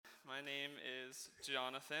My name is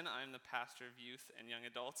Jonathan. I'm the pastor of youth and young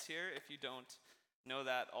adults here, if you don't know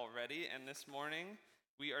that already. And this morning,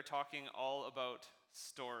 we are talking all about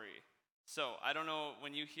story. So, I don't know,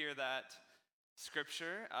 when you hear that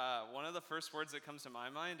scripture, one of the first words that comes to my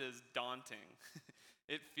mind is daunting.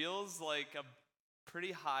 It feels like a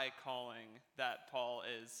pretty high calling that Paul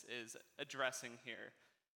is addressing here.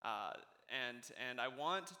 And I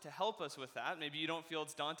want to help us with that. Maybe you don't feel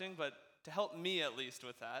it's daunting, but to help me at least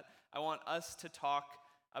with that, I want us to talk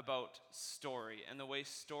about story and the way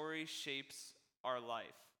story shapes our life.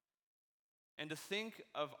 And to think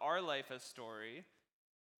of our life as story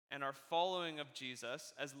and our following of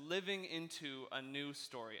Jesus as living into a new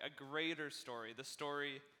story, a greater story, the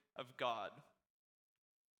story of God.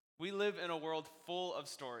 We live in a world full of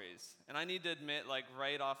stories, and I need to admit, like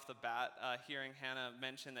right off the bat, hearing Hannah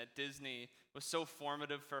mention that Disney was so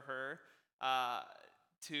formative for her,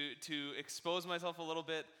 to expose myself a little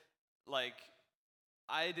bit, like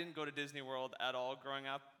I didn't go to Disney World at all growing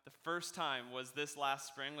up. The first time was this last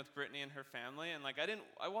spring with Brittany and her family, and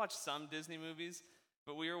I watched some Disney movies,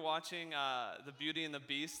 but we were watching The Beauty and the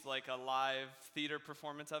Beast, like a live theater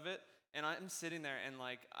performance of it. And I'm sitting there and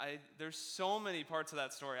there's so many parts of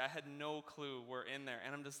that story I had no clue were in there.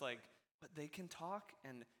 And I'm just like, but they can talk?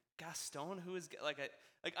 And Gaston, who is,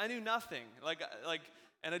 I knew nothing.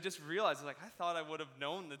 And I just realized, I thought I would have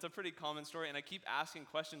known. It's a pretty common story. And I keep asking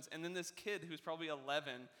questions. And then this kid who's probably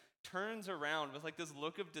 11 turns around with this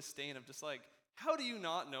look of disdain of just how do you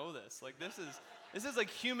not know this? This is like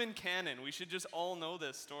human canon. We should just all know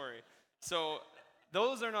this story. So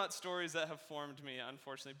those are not stories that have formed me,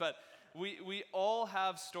 unfortunately. But we all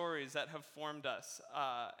have stories that have formed us.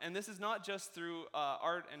 And this is not just through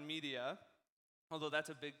art and media, although that's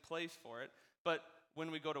a big place for it. But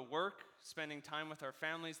when we go to work, spending time with our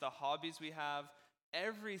families, the hobbies we have,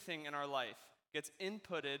 everything in our life gets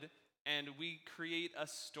inputted and we create a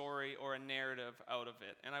story or a narrative out of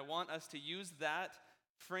it. And I want us to use that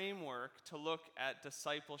framework to look at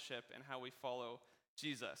discipleship and how we follow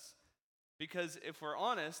Jesus. Because if we're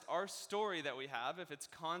honest, our story that we have, if it's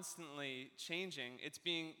constantly changing, it's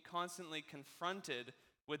being constantly confronted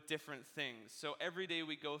with different things. So every day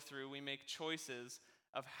we go through, we make choices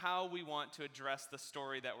of how we want to address the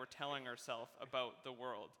story that we're telling ourselves about the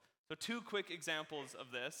world. So two quick examples of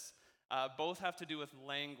this, both have to do with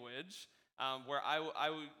language, where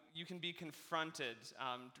you can be confronted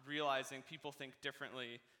realizing people think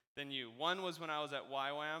differently than you. One was when I was at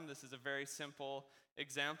YWAM. This is a very simple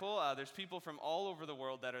example. There's people from all over the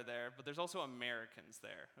world that are there, but there's also Americans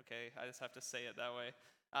there, okay? I just have to say it that way.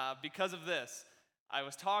 Because of this, I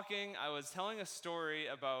was telling a story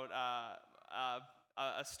about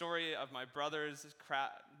a story of my brother's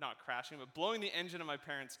not crashing, but blowing the engine of my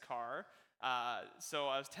parents' car. So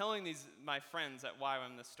I was telling my friends at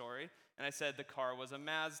YWAM this story, and I said the car was a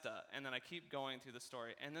Mazda, and then I keep going through the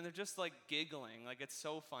story, and then they're just giggling, it's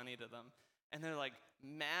so funny to them. And they're like,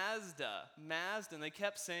 Mazda, and they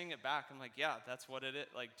kept saying it back. I'm like, yeah, that's what it is.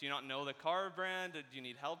 Do you not know the car brand? Do you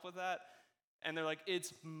need help with that? And they're like,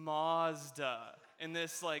 it's Mazda. In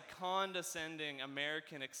this condescending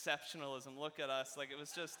American exceptionalism look at us. It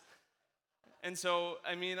was just, and so,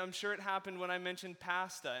 I'm sure it happened when I mentioned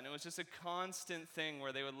pasta, and it was just a constant thing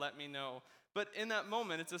where they would let me know. But in that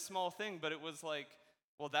moment, it's a small thing, but it was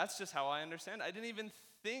well, that's just how I understand. I didn't even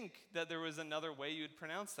think that there was another way you'd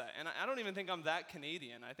pronounce that. And I don't even think I'm that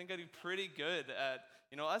Canadian. I think I do pretty good at,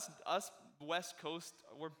 us West Coast,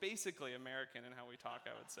 we're basically American in how we talk,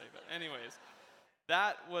 I would say. But anyways,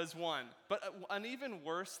 that was one. But an even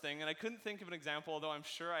worse thing, and I couldn't think of an example, although I'm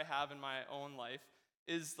sure I have in my own life,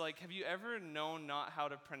 is have you ever known not how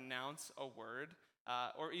to pronounce a word?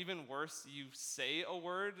 Or even worse, you say a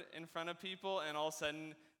word in front of people and all of a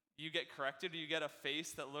sudden you get corrected, or you get a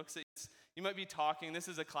face that looks at you. You might be talking, this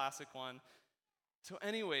is a classic one. So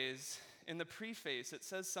anyways, in the preface, it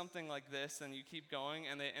says something like this, and you keep going,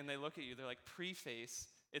 and they look at you, they're like, preface,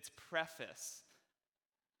 it's preface.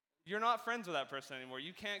 You're not friends with that person anymore.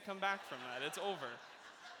 You can't come back from that. It's over.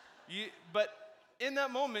 But in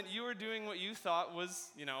that moment, you were doing what you thought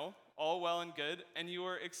was, all well and good, and you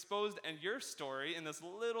were exposed, and your story in this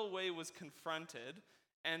little way was confronted,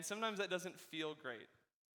 and sometimes that doesn't feel great.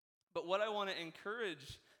 But what I want to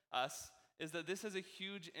encourage us is that this has a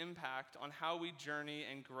huge impact on how we journey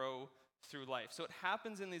and grow through life. So it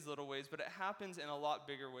happens in these little ways, but it happens in a lot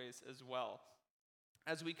bigger ways as well.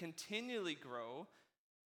 As we continually grow,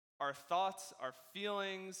 our thoughts, our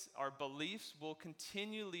feelings, our beliefs will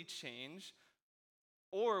continually change,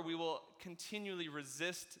 or we will continually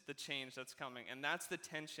resist the change that's coming. And that's the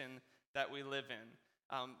tension that we live in.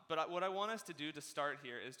 But what I want us to do to start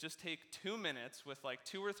here is just take 2 minutes with like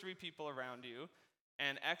 2 or 3 people around you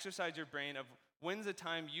and exercise your brain of when's the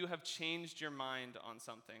time you have changed your mind on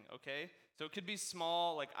something, okay? So it could be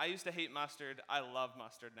small, like I used to hate mustard. I love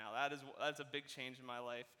mustard now. That's a big change in my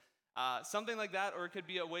life. Something like that, or it could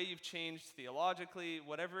be a way you've changed theologically,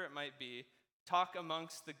 whatever it might be. Talk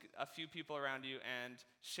amongst a few people around you and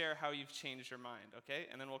share how you've changed your mind, okay?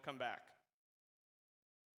 And then we'll come back.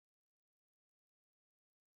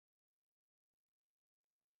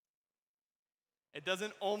 It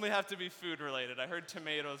doesn't only have to be food related. I heard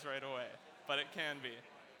tomatoes right away, but it can be.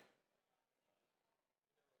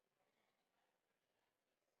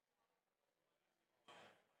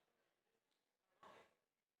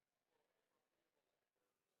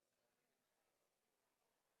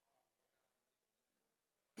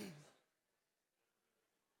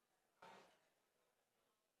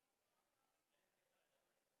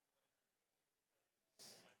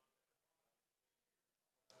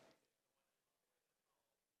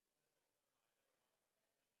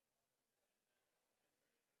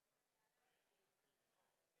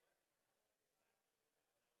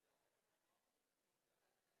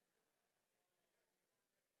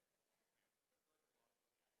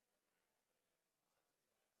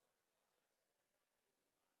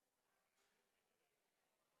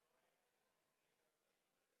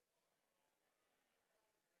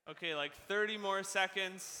 Okay, like 30 more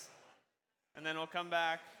seconds, and then we'll come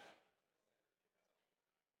back.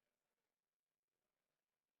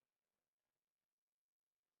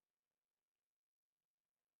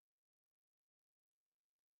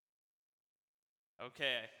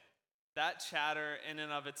 Okay, that chatter in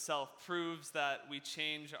and of itself proves that we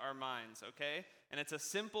change our minds, okay? And it's a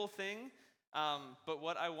simple thing, but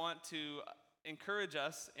what I want to encourage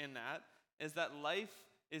us in that is that life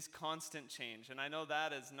is constant change. And I know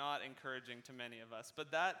that is not encouraging to many of us,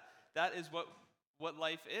 but that is what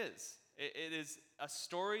life is. It is a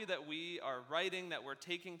story that we are writing, that we're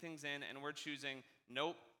taking things in, and we're choosing,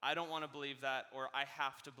 nope, I don't want to believe that, or I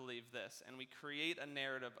have to believe this. And we create a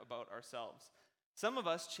narrative about ourselves. Some of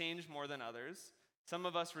us change more than others. Some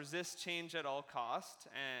of us resist change at all cost,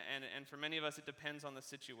 and for many of us it depends on the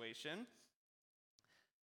situation.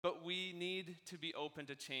 But we need to be open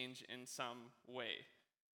to change in some way.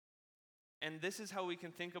 And this is how we can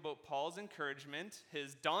think about Paul's encouragement,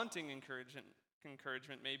 his daunting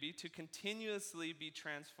encouragement maybe, to continuously be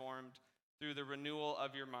transformed through the renewal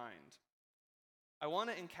of your mind. I want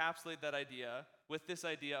to encapsulate that idea with this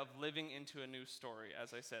idea of living into a new story,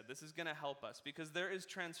 as I said. This is going to help us because there is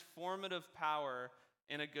transformative power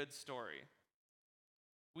in a good story.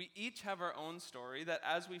 We each have our own story that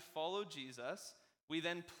as we follow Jesus, we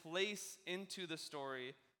then place into the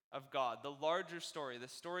story of God, the larger story, the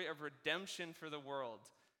story of redemption for the world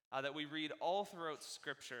that we read all throughout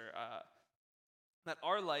Scripture, that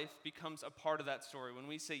our life becomes a part of that story when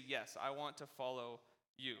we say, yes, I want to follow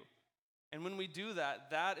you. And when we do that,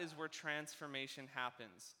 that is where transformation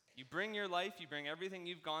happens. You bring your life, you bring everything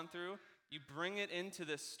you've gone through, you bring it into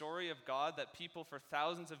this story of God that people for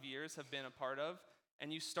thousands of years have been a part of,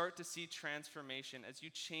 and you start to see transformation as you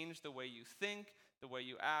change the way you think, the way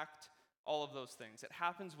you act, all of those things. It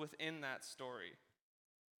happens within that story.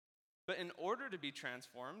 But in order to be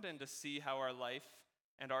transformed and to see how our life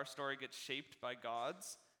and our story gets shaped by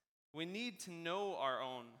God's, we need to know our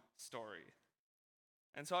own story.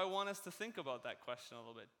 And so I want us to think about that question a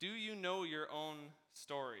little bit. Do you know your own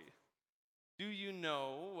story? Do you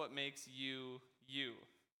know what makes you, you?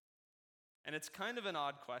 And it's kind of an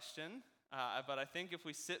odd question, but I think if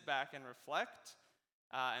we sit back and reflect,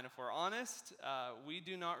 and if we're honest, we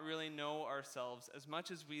do not really know ourselves as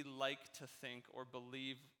much as we like to think or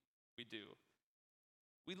believe we do.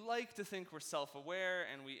 We like to think we're self-aware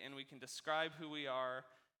and we can describe who we are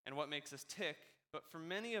and what makes us tick, but for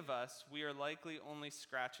many of us, we are likely only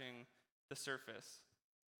scratching the surface.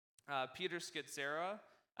 Peter Scazzera,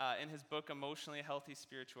 in his book Emotionally Healthy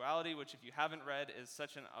Spirituality, which if you haven't read is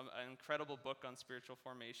such an incredible book on spiritual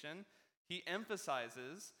formation, he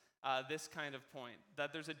emphasizes this kind of point,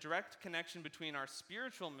 that there's a direct connection between our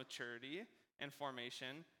spiritual maturity and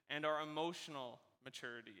formation and our emotional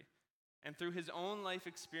maturity. And through his own life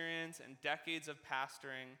experience and decades of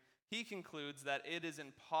pastoring, he concludes that it is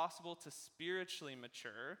impossible to spiritually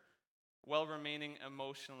mature while remaining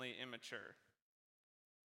emotionally immature.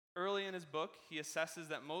 Early in his book, he assesses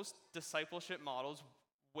that most discipleship models,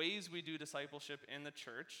 ways we do discipleship in the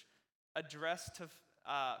church,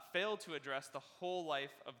 fail to address the whole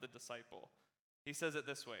life of the disciple. He says it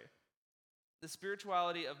this way: the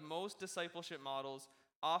spirituality of most discipleship models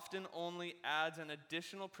often only adds an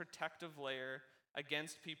additional protective layer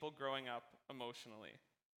against people growing up emotionally.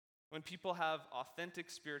 When people have authentic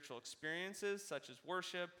spiritual experiences such as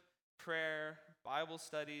worship, prayer, Bible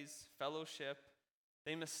studies, fellowship,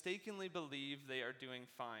 they mistakenly believe they are doing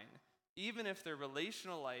fine, even if their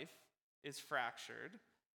relational life is fractured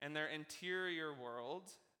and their interior world,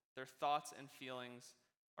 their thoughts and feelings,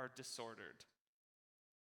 are disordered.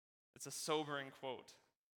 It's a sobering quote.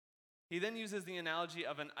 He then uses the analogy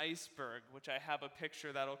of an iceberg, which I have a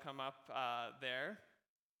picture that'll come up there,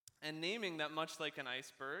 and naming that much like an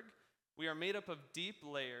iceberg, we are made up of deep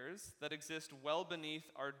layers that exist well beneath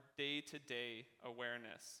our day-to-day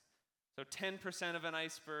awareness. So 10% of an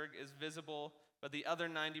iceberg is visible, but the other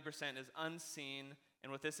 90% is unseen,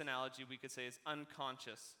 and with this analogy, we could say is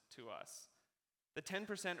unconscious to us. The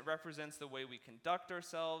 10% represents the way we conduct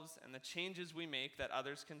ourselves and the changes we make that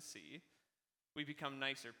others can see. We become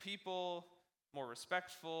nicer people, more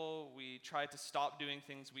respectful. We try to stop doing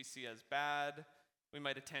things we see as bad. We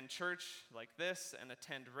might attend church like this and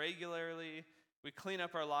attend regularly. We clean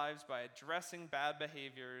up our lives by addressing bad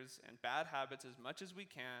behaviors and bad habits as much as we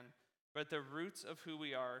can, but the roots of who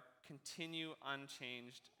we are continue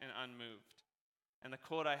unchanged and unmoved. And the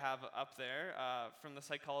quote I have up there from the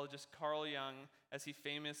psychologist Carl Jung, as he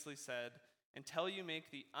famously said, "Until you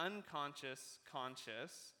make the unconscious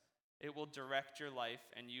conscious, it will direct your life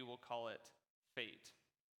and you will call it fate."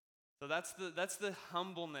 So that's the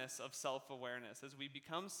humbleness of self-awareness. As we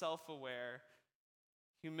become self-aware,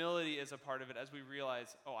 humility is a part of it as we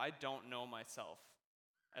realize, oh, I don't know myself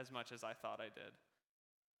as much as I thought I did.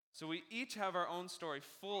 So we each have our own story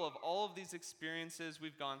full of all of these experiences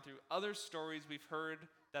we've gone through, other stories we've heard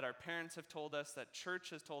that our parents have told us, that church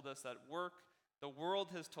has told us, that work, the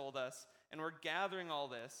world has told us, and we're gathering all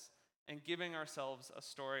this and giving ourselves a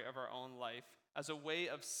story of our own life as a way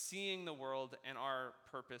of seeing the world and our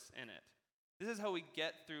purpose in it. This is how we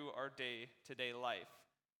get through our day-to-day life.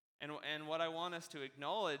 And what I want us to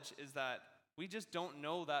acknowledge is that we just don't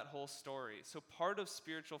know that whole story. So part of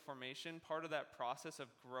spiritual formation, part of that process of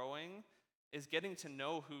growing, is getting to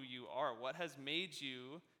know who you are, what has made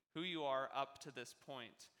you who you are up to this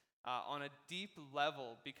point. On a deep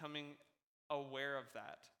level, becoming aware of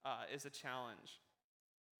that is a challenge.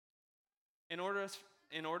 In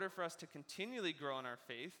order for us to continually grow in our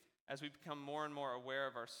faith, as we become more and more aware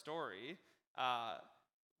of our story,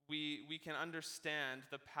 we can understand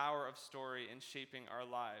the power of story in shaping our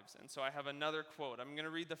lives. And so I have another quote. I'm going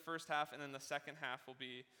to read the first half, and then the second half will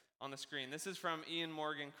be on the screen. This is from Ian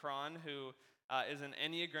Morgan Cron, who is an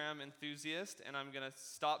Enneagram enthusiast, and I'm going to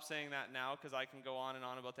stop saying that now because I can go on and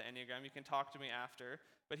on about the Enneagram. You can talk to me after.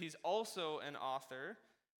 But he's also an author,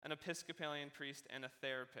 an Episcopalian priest, and a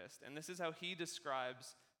therapist. And this is how he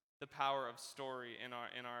describes the power of story in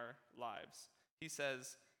our lives. He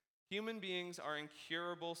says, "Human beings are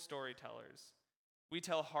incurable storytellers. We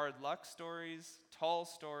tell hard luck stories, tall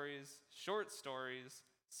stories, short stories,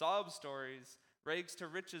 sob stories, rags to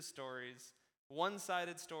riches stories,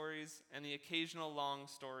 one-sided stories, and the occasional long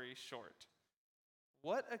story short.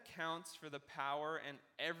 What accounts for the power and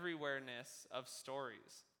everywhereness of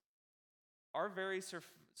stories? Our very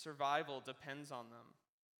survival depends on them.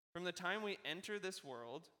 From the time we enter this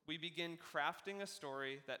world, we begin crafting a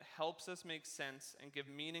story that helps us make sense and give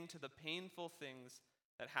meaning to the painful things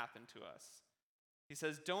that happen to us." He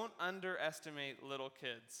says, don't underestimate little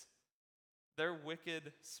kids. They're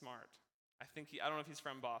wicked smart. I don't know if he's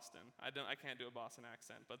from Boston. I can't do a Boston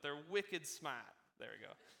accent, but they're wicked smart. There we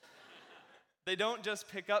go. They don't just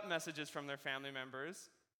pick up messages from their family members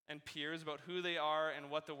and peers about who they are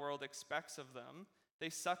and what the world expects of them. They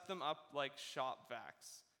suck them up like shop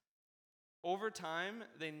vacs. Over time,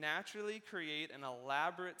 they naturally create an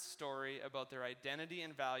elaborate story about their identity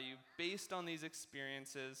and value based on these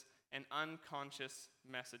experiences and unconscious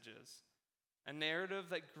messages. A narrative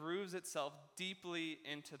that grooves itself deeply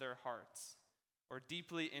into their hearts, or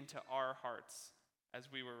deeply into our hearts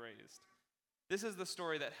as we were raised. This is the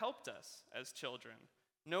story that helped us as children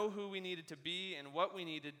know who we needed to be and what we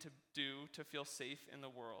needed to do to feel safe in the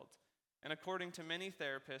world. And according to many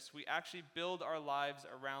therapists, we actually build our lives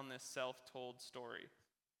around this self-told story.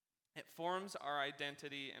 It forms our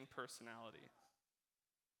identity and personality.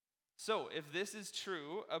 So, if this is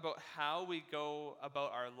true about how we go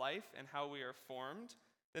about our life and how we are formed,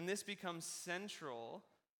 then this becomes central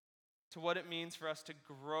to what it means for us to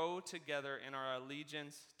grow together in our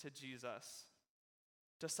allegiance to Jesus.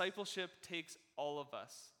 Discipleship takes all of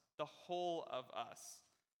us, the whole of us,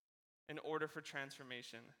 in order for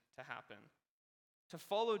transformation to happen. To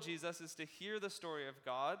follow Jesus is to hear the story of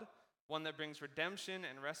God, one that brings redemption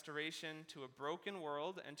and restoration to a broken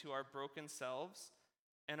world and to our broken selves,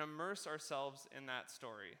 and immerse ourselves in that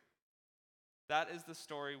story. That is the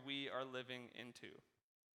story we are living into.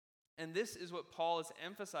 And this is what Paul is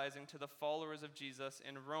emphasizing to the followers of Jesus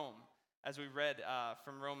in Rome, as we read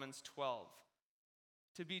from Romans 12.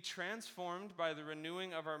 To be transformed by the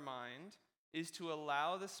renewing of our mind is to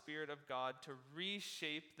allow the Spirit of God to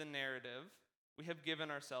reshape the narrative we have given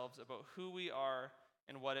ourselves about who we are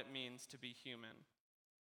and what it means to be human.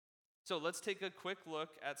 So let's take a quick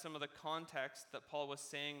look at some of the context that Paul was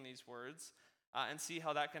saying these words and see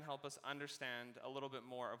how that can help us understand a little bit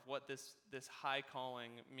more of what this high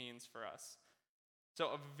calling means for us. So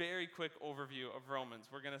a very quick overview of Romans.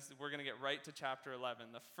 We're gonna get right to chapter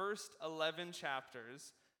 11. The first 11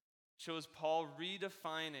 chapters shows Paul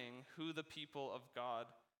redefining who the people of God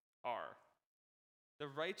are. The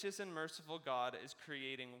righteous and merciful God is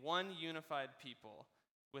creating one unified people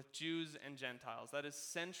with Jews and Gentiles. That is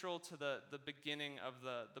central to the beginning of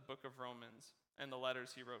the book of Romans and the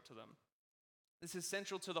letters he wrote to them. This is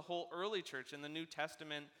central to the whole early church and the New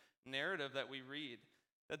Testament narrative that we read,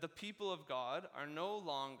 that the people of God are no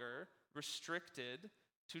longer restricted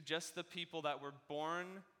to just the people that were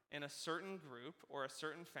born in a certain group or a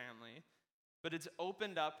certain family, but it's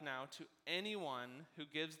opened up now to anyone who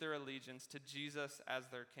gives their allegiance to Jesus as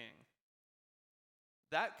their king.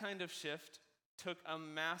 That kind of shift took a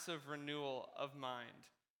massive renewal of mind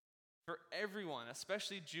for everyone,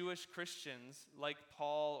 especially Jewish Christians like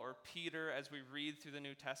Paul or Peter as we read through the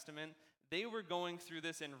New Testament. They were going through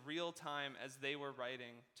this in real time as they were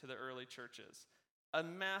writing to the early churches. A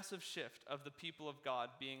massive shift of the people of God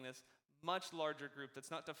being this much larger group that's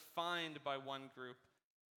not defined by one group,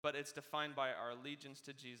 but it's defined by our allegiance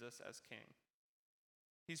to Jesus as king.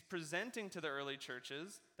 He's presenting to the early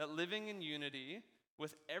churches that living in unity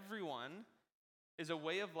with everyone is a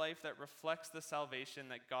way of life that reflects the salvation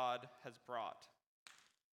that God has brought.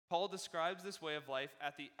 Paul describes this way of life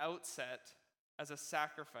at the outset as a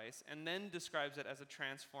sacrifice and then describes it as a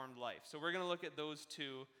transformed life. So we're going to look at those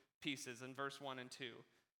two pieces in verse 1 and 2.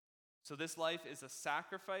 So this life is a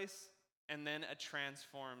sacrifice and then a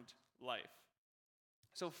transformed life.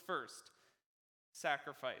 So first,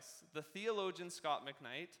 sacrifice. The theologian Scott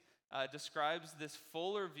McKnight describes this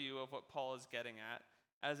fuller view of what Paul is getting at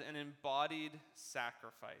as an embodied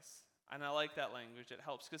sacrifice. And I like that language, it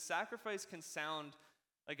helps, because sacrifice can sound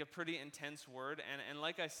like a pretty intense word, and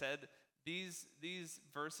like I said, these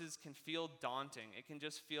verses can feel daunting. It can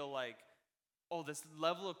just feel like, oh, this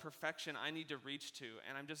level of perfection I need to reach to,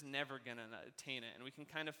 and I'm just never going to attain it, and we can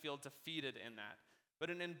kind of feel defeated in that.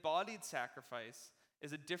 But an embodied sacrifice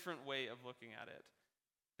is a different way of looking at it.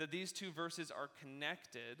 That these two verses are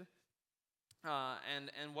connected,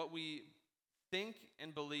 and what we think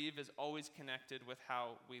and believe is always connected with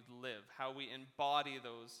how we live, how we embody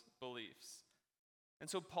those beliefs. And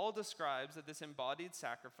so Paul describes that this embodied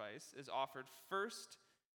sacrifice is offered first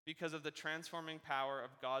because of the transforming power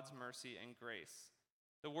of God's mercy and grace.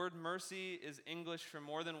 The word mercy is English for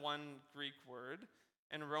more than one Greek word.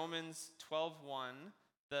 In Romans 12:1,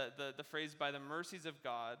 the phrase "by the mercies of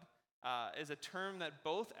God" is a term that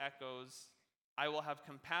both echoes "I will have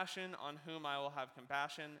compassion on whom I will have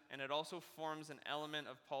compassion," and it also forms an element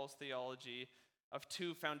of Paul's theology of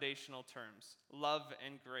two foundational terms, love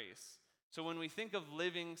and grace. So when we think of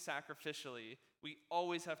living sacrificially, we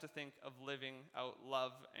always have to think of living out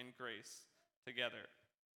love and grace together.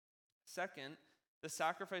 Second, the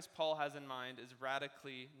sacrifice Paul has in mind is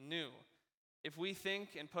radically new. If we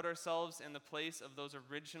think and put ourselves in the place of those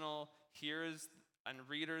original hearers and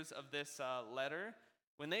readers of this letter,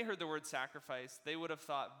 when they heard the word sacrifice, they would have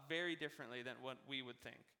thought very differently than what we would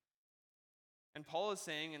think. And Paul is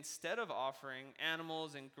saying, instead of offering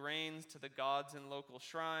animals and grains to the gods in local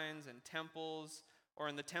shrines and temples, or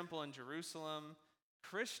in the temple in Jerusalem,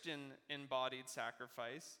 Christian embodied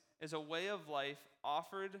sacrifice is a way of life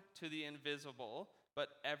offered to the invisible but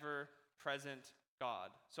ever-present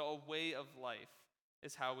God. So a way of life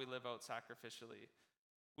is how we live out sacrificially.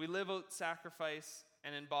 We live out sacrifice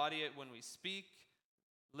and embody it when we speak,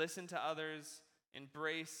 listen to others,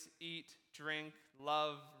 embrace, eat, drink,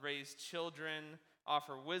 love, raise children,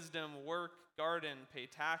 offer wisdom, work, garden, pay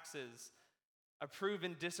taxes, approve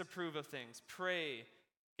and disapprove of things, pray,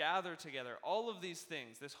 gather together. All of these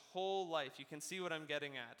things, this whole life, you can see what I'm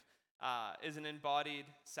getting at, is an embodied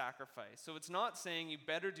sacrifice. So it's not saying you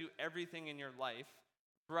better do everything in your life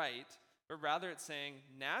right, but rather it's saying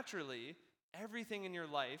naturally everything in your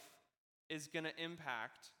life is going to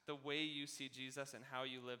impact the way you see Jesus and how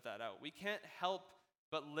you live that out. We can't help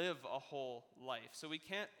but live a whole life. So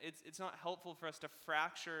it's not helpful for us to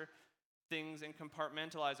fracture things and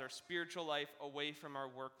compartmentalize our spiritual life away from our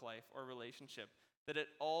work life or relationship, that it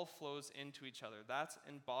all flows into each other. That's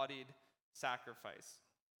embodied sacrifice.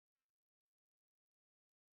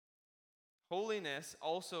 Holiness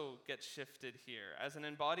also gets shifted here. As an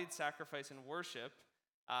embodied sacrifice in worship,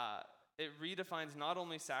 it redefines not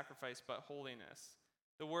only sacrifice but holiness.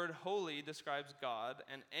 The word holy describes God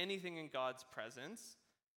and anything in God's presence,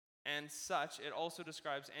 and such, it also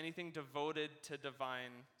describes anything devoted to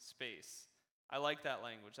divine space. I like that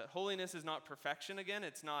language. That holiness is not perfection again.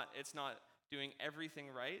 It's not doing everything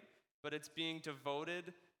right, but it's being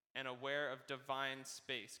devoted and aware of divine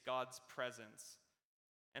space, God's presence.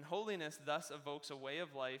 And holiness thus evokes a way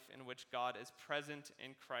of life in which God is present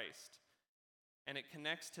in Christ. And it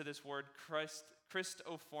connects to this word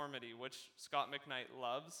Christoformity, which Scott McKnight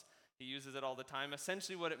loves. He uses it all the time.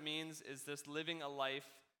 Essentially what it means is this living a life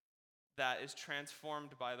that is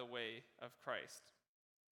transformed by the way of Christ.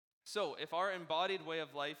 So, if our embodied way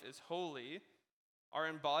of life is holy, our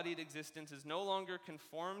embodied existence is no longer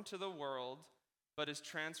conformed to the world, but is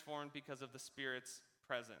transformed because of the Spirit's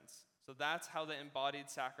presence. So that's how the embodied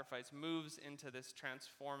sacrifice moves into this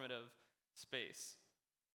transformative space.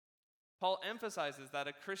 Paul emphasizes that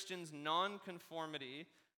a Christian's non-conformity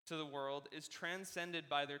to the world is transcended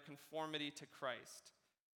by their conformity to Christ.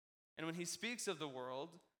 And when he speaks of the world,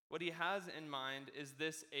 what he has in mind is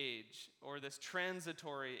this age, or this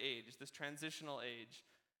transitory age, this transitional age,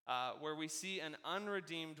 where we see an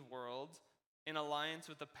unredeemed world in alliance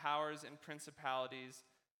with the powers and principalities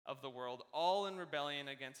of the world, all in rebellion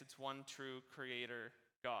against its one true creator,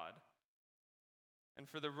 God. And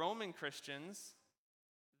for the Roman Christians,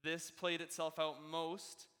 this played itself out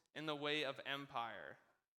most in the way of empire.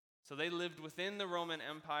 So they lived within the Roman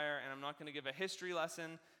Empire, and I'm not going to give a history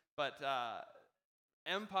lesson, but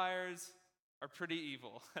empires are pretty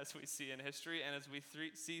evil, as we see in history and as we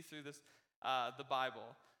see through this, the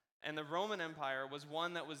Bible. And the Roman Empire was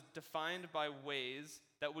one that was defined by ways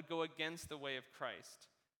that would go against the way of Christ.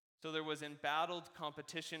 So there was embattled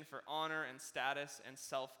competition for honor and status and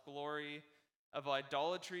self-glory, of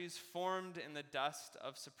idolatries formed in the dust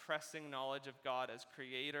of suppressing knowledge of God as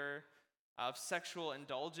creator, of sexual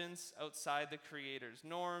indulgence outside the creator's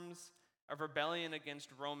norms, of rebellion against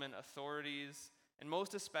Roman authorities, and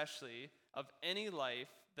most especially of any life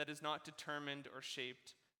that is not determined or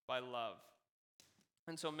shaped by love.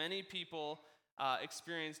 And so many people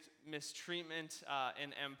experienced mistreatment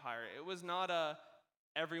in empire. It was not a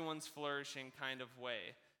everyone's flourishing kind of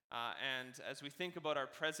way. And as we think about our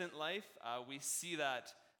present life, we see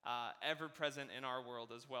that ever present in our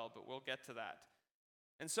world as well, but we'll get to that.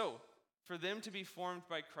 And so, for them to be formed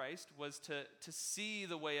by Christ was to see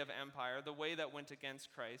the way of empire, the way that went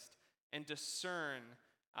against Christ, and discern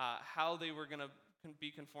how they were going to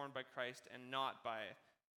be conformed by Christ and not by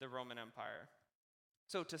the Roman Empire.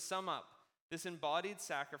 So to sum up, this embodied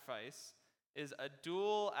sacrifice is a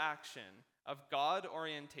dual action of God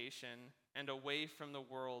orientation and away from the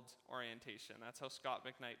world orientation. That's how Scott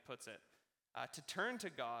McKnight puts it. To turn to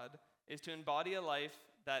God is to embody a life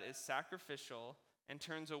that is sacrificial and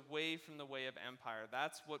turns away from the way of empire.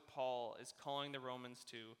 That's what Paul is calling the Romans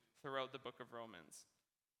to throughout the book of Romans.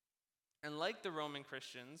 And like the Roman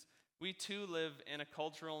Christians, we too live in a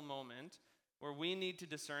cultural moment where we need to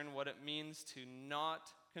discern what it means to not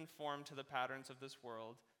conform to the patterns of this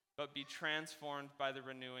world, but be transformed by the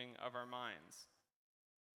renewing of our minds.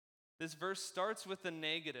 This verse starts with the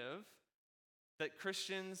negative, that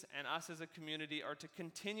Christians and us as a community are to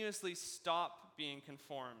continuously stop being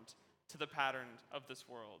conformed to the pattern of this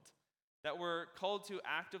world. That we're called to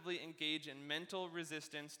actively engage in mental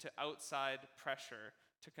resistance to outside pressure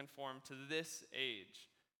to conform to this age.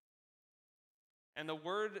 And the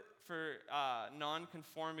word for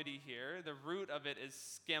nonconformity here, the root of it is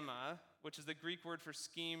schema, which is the Greek word for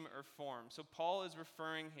scheme or form. So Paul is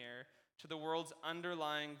referring here to the world's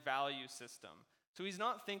underlying value system. So he's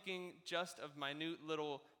not thinking just of minute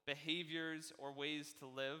little behaviors or ways to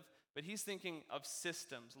live, but he's thinking of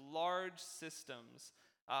systems, large systems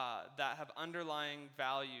that have underlying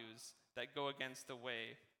values that go against the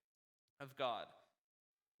way of God.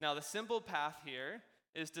 Now, the simple path here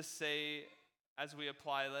is to say, as we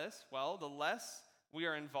apply this, well, the less we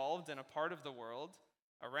are involved in a part of the world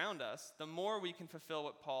around us, the more we can fulfill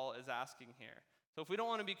what Paul is asking here. So if we don't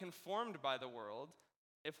want to be conformed by the world,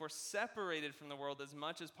 if we're separated from the world as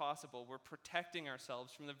much as possible, we're protecting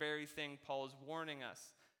ourselves from the very thing Paul is warning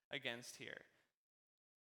us against here.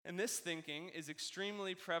 And this thinking is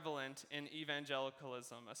extremely prevalent in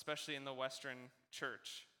evangelicalism, especially in the Western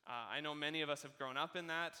church. I know many of us have grown up in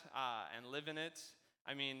that and live in it.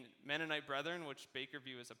 I mean, Mennonite Brethren, which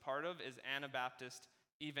Bakerview is a part of, is Anabaptist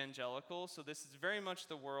evangelical. So this is very much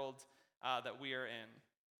the world that we are in.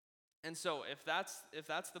 And so if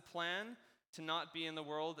that's the plan, to not be in the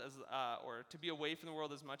world or to be away from the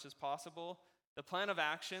world as much as possible, The plan of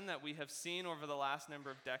action that we have seen over the last number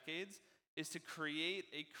of decades is to create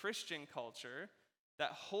a Christian culture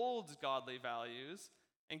that holds godly values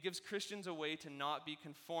and gives Christians a way to not be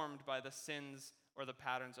conformed by the sins or the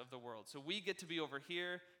patterns of the world. So we get to be over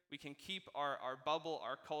here, we can keep our bubble,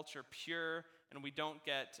 our culture pure, and we don't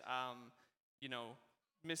get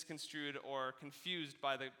misconstrued or confused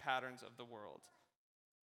by the patterns of the world.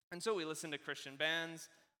 And so we listen to Christian bands,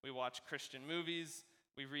 we watch Christian movies,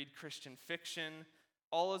 we read Christian fiction,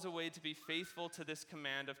 all as a way to be faithful to this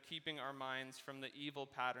command of keeping our minds from the evil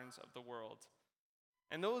patterns of the world.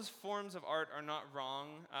 And those forms of art are not wrong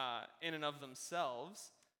in and of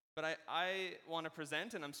themselves, but I want to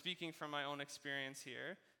present, and I'm speaking from my own experience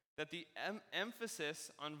here, that the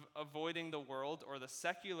emphasis on avoiding the world or the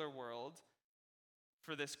secular world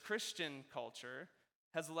for this Christian culture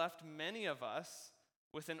has left many of us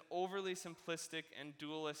with an overly simplistic and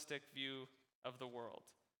dualistic view of the world.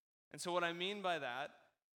 And so what I mean by that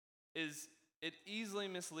is it easily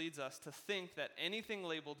misleads us to think that anything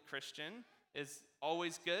labeled Christian is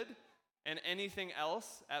always good, and anything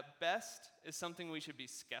else, at best, is something we should be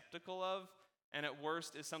skeptical of, and at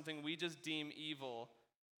worst is something we just deem evil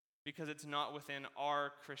because it's not within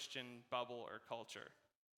our Christian bubble or culture.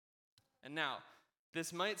 And now,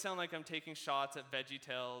 this might sound like I'm taking shots at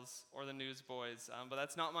VeggieTales or the Newsboys, but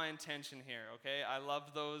that's not my intention here, okay? I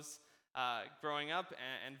loved those growing up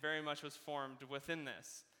and very much was formed within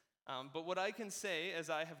this. But what I can say is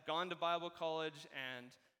I have gone to Bible college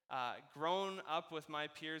and grown up with my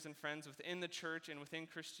peers and friends within the church and within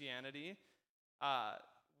Christianity.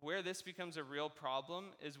 Where this becomes a real problem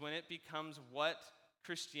is when it becomes what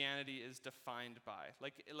Christianity is defined by.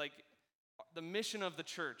 Like the mission of the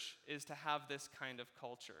church is to have this kind of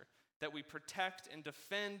culture that we protect and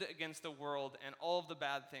defend against the world and all of the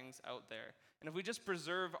bad things out there. And if we just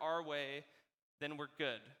preserve our way, then we're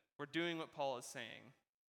good. We're doing what Paul is saying.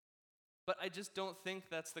 But I just don't think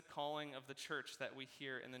that's the calling of the church that we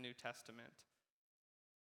hear in the New Testament.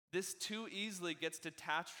 This too easily gets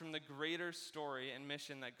detached from the greater story and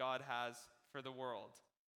mission that God has for the world.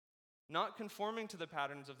 Not conforming to the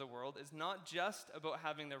patterns of the world is not just about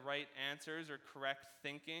having the right answers or correct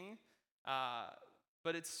thinking,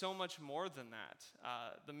 but it's so much more than that.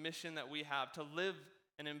 The mission that we have to live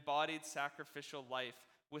an embodied sacrificial life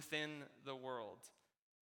within the world.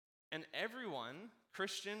 And everyone,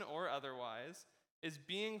 Christian or otherwise, is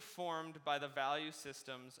being formed by the value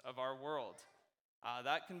systems of our world.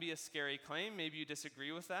 That can be a scary claim. Maybe you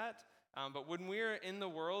disagree with that. But when we're in the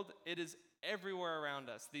world, it is everywhere around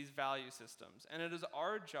us, these value systems. And it is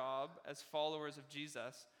our job as followers of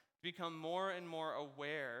Jesus to become more and more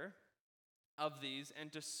aware of these and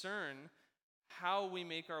discern how we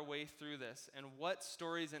make our way through this and what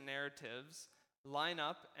stories and narratives line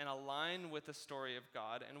up and align with the story of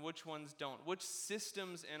God and which ones don't. Which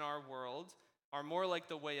systems in our world are more like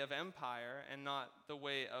the way of empire and not the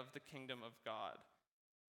way of the kingdom of God.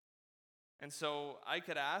 And so I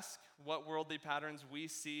could ask what worldly patterns we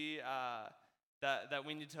see that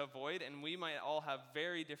we need to avoid, and we might all have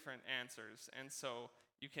very different answers. And so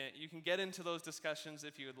you can get into those discussions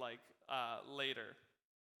if you would like later.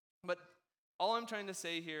 But all I'm trying to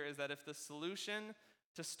say here is that if the solution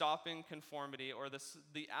to stopping conformity or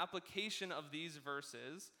the application of these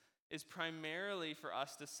verses is primarily for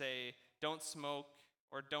us to say, don't smoke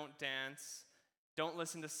or don't dance, don't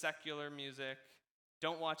listen to secular music,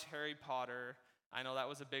 don't watch Harry Potter, I know that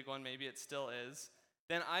was a big one, maybe it still is,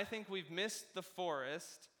 then I think we've missed the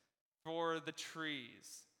forest for the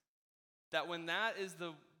trees. That when that is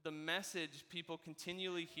the message people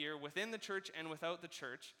continually hear within the church and without the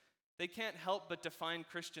church, they can't help but define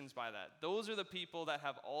Christians by that. Those are the people that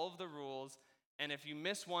have all of the rules, and if you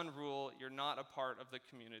miss one rule, you're not a part of the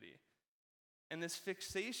community. And this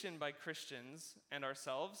fixation by Christians and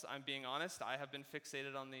ourselves, I'm being honest, I have been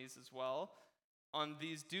fixated on these as well, on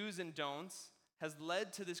these do's and don'ts, has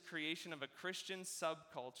led to this creation of a Christian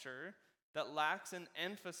subculture that lacks an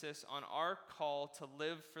emphasis on our call to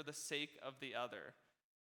live for the sake of the other.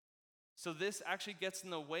 So this actually gets in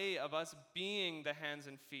the way of us being the hands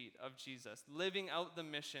and feet of Jesus, living out the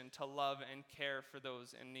mission to love and care for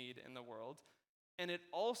those in need in the world. And it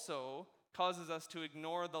also causes us to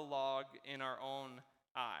ignore the log in our own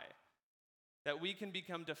eye. That we can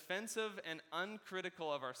become defensive and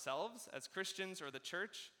uncritical of ourselves as Christians or the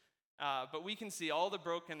church, but we can see all the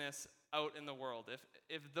brokenness out in the world.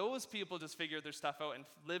 If those people just figured their stuff out and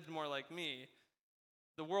lived more like me,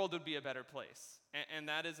 the world would be a better place. And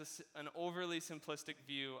that is an overly simplistic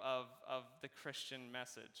view of the Christian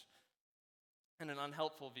message, and an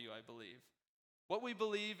unhelpful view, I believe. What we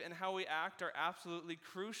believe and how we act are absolutely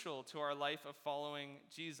crucial to our life of following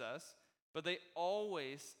Jesus, but they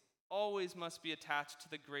always must be attached to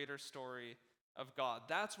the greater story of God.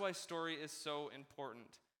 That's why story is so important.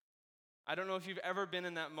 I don't know if you've ever been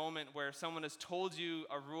in that moment where someone has told you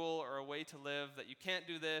a rule or a way to live, that you can't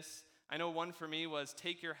do this. I know one for me was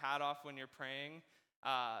take your hat off when you're praying.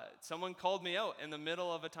 Someone called me out in the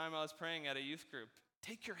middle of a time I was praying at a youth group.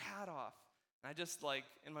 Take your hat off. And I just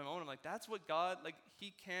in my moment, I'm like, that's what God,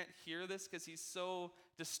 he can't hear this because he's so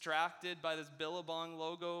distracted by this Billabong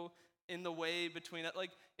logo in the way between it.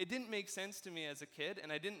 It didn't make sense to me as a kid,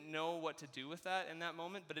 and I didn't know what to do with that in that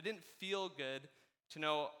moment, but it didn't feel good to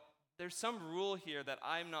know there's some rule here that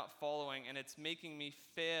I'm not following, and it's making me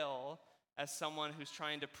fail as someone who's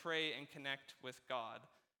trying to pray and connect with God.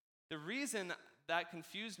 The reason that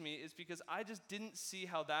confused me is because I just didn't see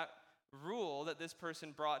how that rule that this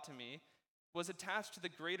person brought to me was attached to the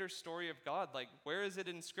greater story of God. Where is it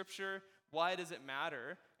in Scripture? Why does it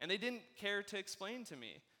matter? And they didn't care to explain to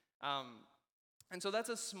me. And so that's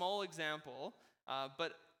a small example,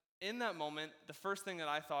 but in that moment, the first thing that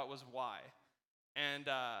I thought was why. And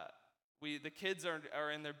the kids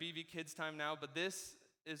are in their BV Kids time now, but this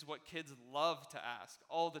is what kids love to ask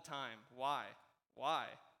all the time. Why? Why?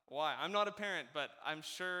 Why? I'm not a parent, but I'm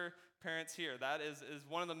sure parents here, that is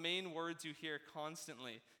one of the main words you hear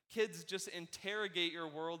constantly. Kids just interrogate your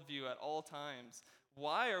worldview at all times.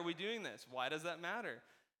 Why are we doing this? Why does that matter?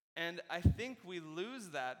 And I think we lose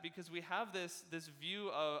that because we have this view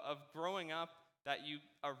of growing up that you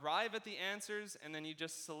arrive at the answers and then you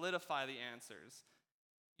just solidify the answers.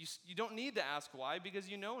 You don't need to ask why because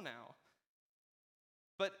you know now.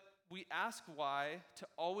 But we ask why to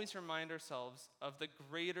always remind ourselves of the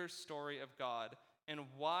greater story of God and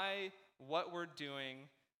why what we're doing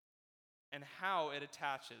and how it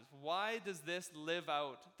attaches. Why does this live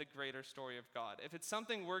out the greater story of God? If it's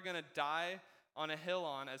something we're going to die on a hill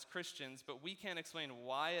on as Christians, but we can't explain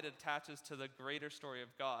why it attaches to the greater story of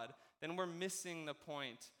God, then we're missing the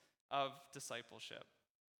point of discipleship.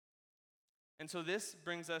 And so this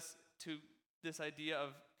brings us to this idea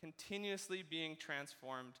of continuously being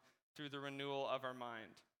transformed through the renewal of our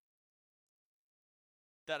mind.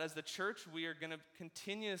 That as the church, we are going to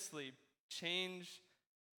continuously change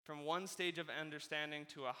from one stage of understanding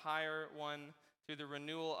to a higher one through the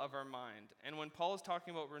renewal of our mind. And when Paul is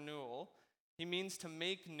talking about renewal, he means to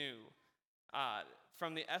make new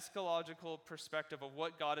from the eschatological perspective of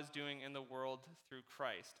what God is doing in the world through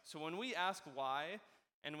Christ. So when we ask why,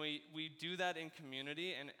 and we do that in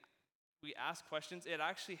community, and we ask questions, it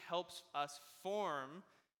actually helps us form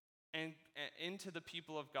and into the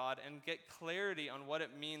people of God and get clarity on what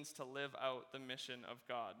it means to live out the mission of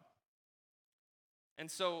God. And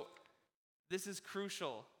so this is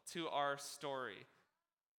crucial to our story.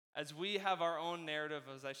 As we have our own narrative,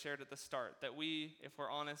 as I shared at the start, that we, if we're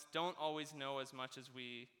honest, don't always know as much as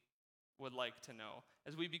we would like to know.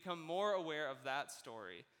 As we become more aware of that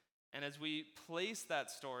story, and as we place that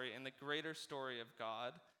story in the greater story of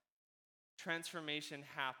God, transformation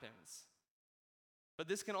happens. But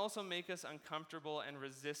this can also make us uncomfortable and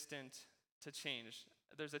resistant to change.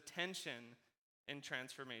 There's a tension in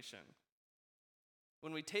transformation.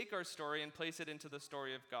 When we take our story and place it into the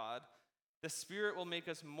story of God, the Spirit will make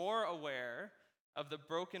us more aware of the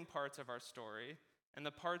broken parts of our story and the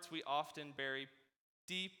parts we often bury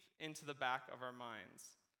deep into the back of our minds.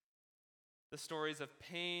 The stories of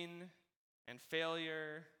pain and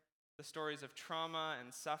failure, the stories of trauma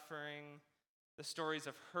and suffering, the stories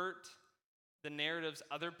of hurt, the narratives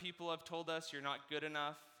other people have told us, you're not good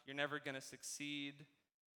enough, you're never going to succeed,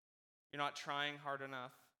 you're not trying hard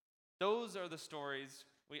enough. Those are the stories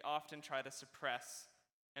we often try to suppress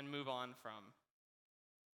and move on from.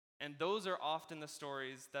 And those are often the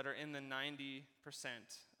stories that are in the 90%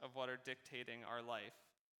 of what are dictating our life,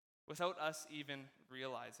 without us even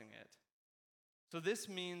realizing it. So this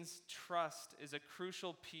means trust is a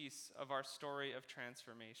crucial piece of our story of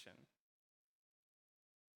transformation.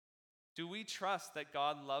 Do we trust that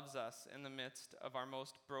God loves us in the midst of our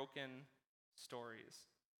most broken stories?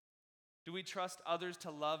 Do we trust others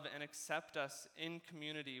to love and accept us in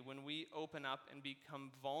community when we open up and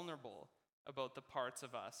become vulnerable about the parts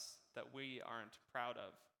of us that we aren't proud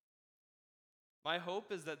of? My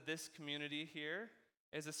hope is that this community here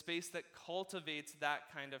is a space that cultivates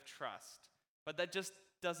that kind of trust, but that just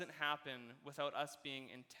doesn't happen without us being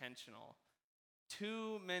intentional.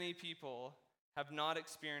 Too many people have not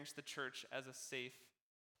experienced the church as a safe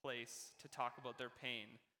place to talk about their pain.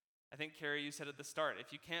 I think, Carrie, you said at the start,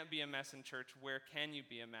 if you can't be a mess in church, where can you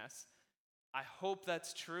be a mess? I hope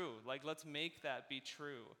that's true. Let's make that be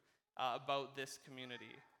true about this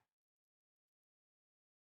community.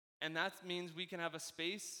 And that means we can have a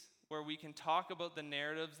space where we can talk about the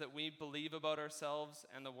narratives that we believe about ourselves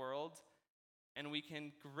and the world, and we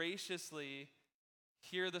can graciously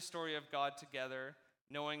hear the story of God together,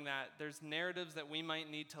 knowing that there's narratives that we might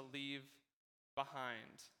need to leave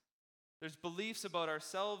behind. There's beliefs about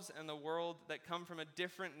ourselves and the world that come from a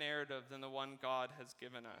different narrative than the one God has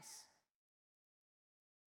given us.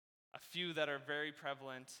 A few that are very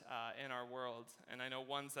prevalent in our world, and I know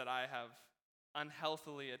ones that I have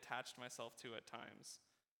unhealthily attached myself to at times.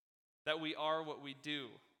 That we are what we do.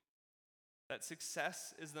 That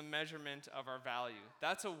success is the measurement of our value.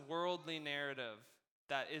 That's a worldly narrative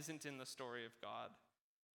that isn't in the story of God.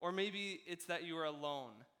 Or maybe it's that you are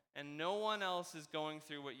alone and no one else is going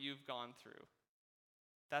through what you've gone through.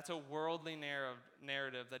 That's a worldly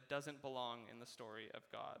narrative that doesn't belong in the story of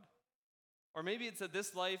God. Or maybe it's that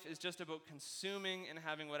this life is just about consuming and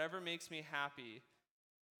having whatever makes me happy,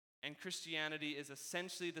 and Christianity is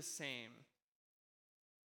essentially the same.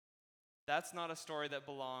 That's not a story that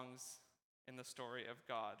belongs in the story of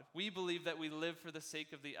God. We believe that we live for the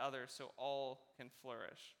sake of the other so all can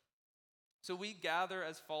flourish. So we gather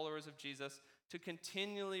as followers of Jesus to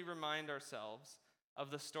continually remind ourselves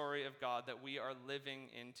of the story of God that we are living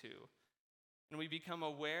into. And we become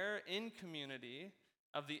aware in community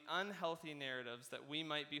of the unhealthy narratives that we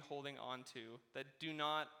might be holding on to that do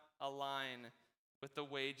not align with the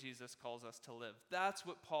way Jesus calls us to live. That's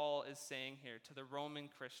what Paul is saying here to the Roman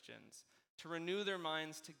Christians, to renew their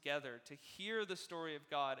minds together, to hear the story of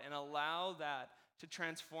God and allow that to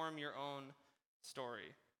transform your own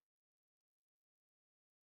story.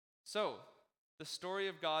 So, the story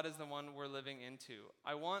of God is the one we're living into.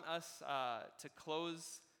 I want us to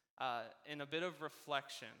close in a bit of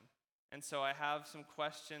reflection. And so I have some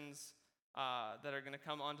questions that are going to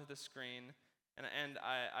come onto the screen. And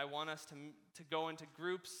I want us to go into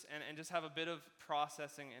groups and just have a bit of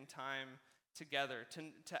processing and time together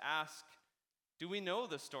to ask, do we know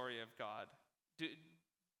the story of God?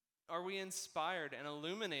 Are we inspired and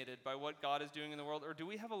illuminated by what God is doing in the world? Or do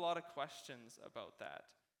we have a lot of questions about that?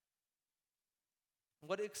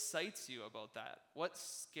 What excites you about that? What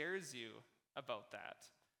scares you about that?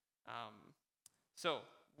 So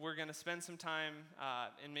we're going to spend some time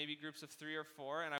in maybe groups of 3 or 4, and